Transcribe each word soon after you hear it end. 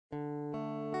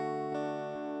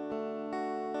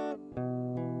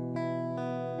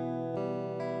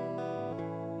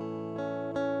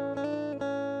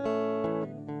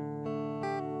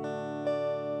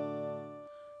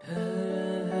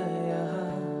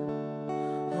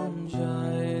हम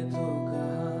जाए तो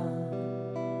कहाँ,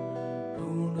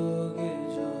 ढूंढोगे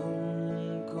जो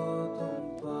हमको तुम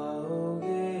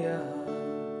पाओगे यहाँ।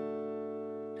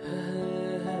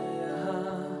 ठहरे हैं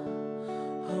यहाँ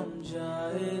हम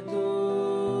जाए तो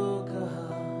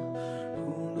कहाँ,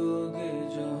 ढूंढोगे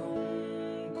जो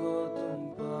हमको तुम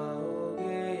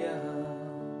पाओगे यहाँ।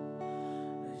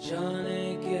 न जाने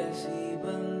कैसी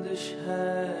बंदिश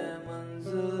है,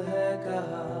 मंजिल है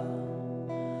कहाँ,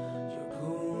 जो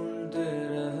ढूंढते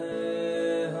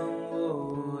रहे हम वो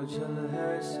ओझल है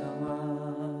समा।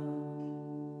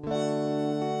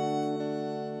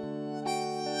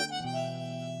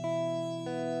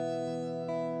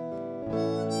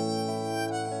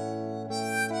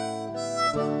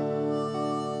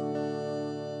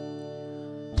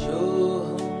 जो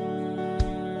हम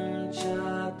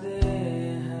चाहते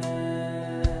हैं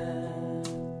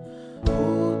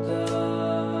होता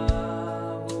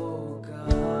वो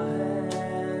कहाँ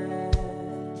है,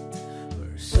 पर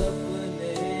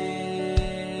सपने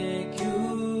क्यों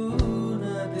न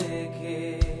देखे,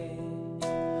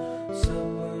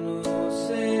 सपनों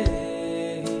से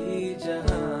ही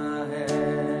जहाँ है।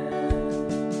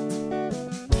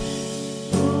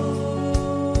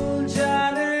 भूल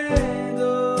जाने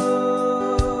दो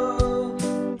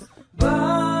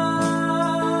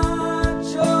बात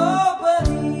जो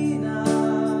बनी ना,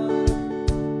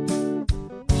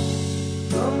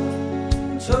 तुम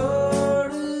छोड़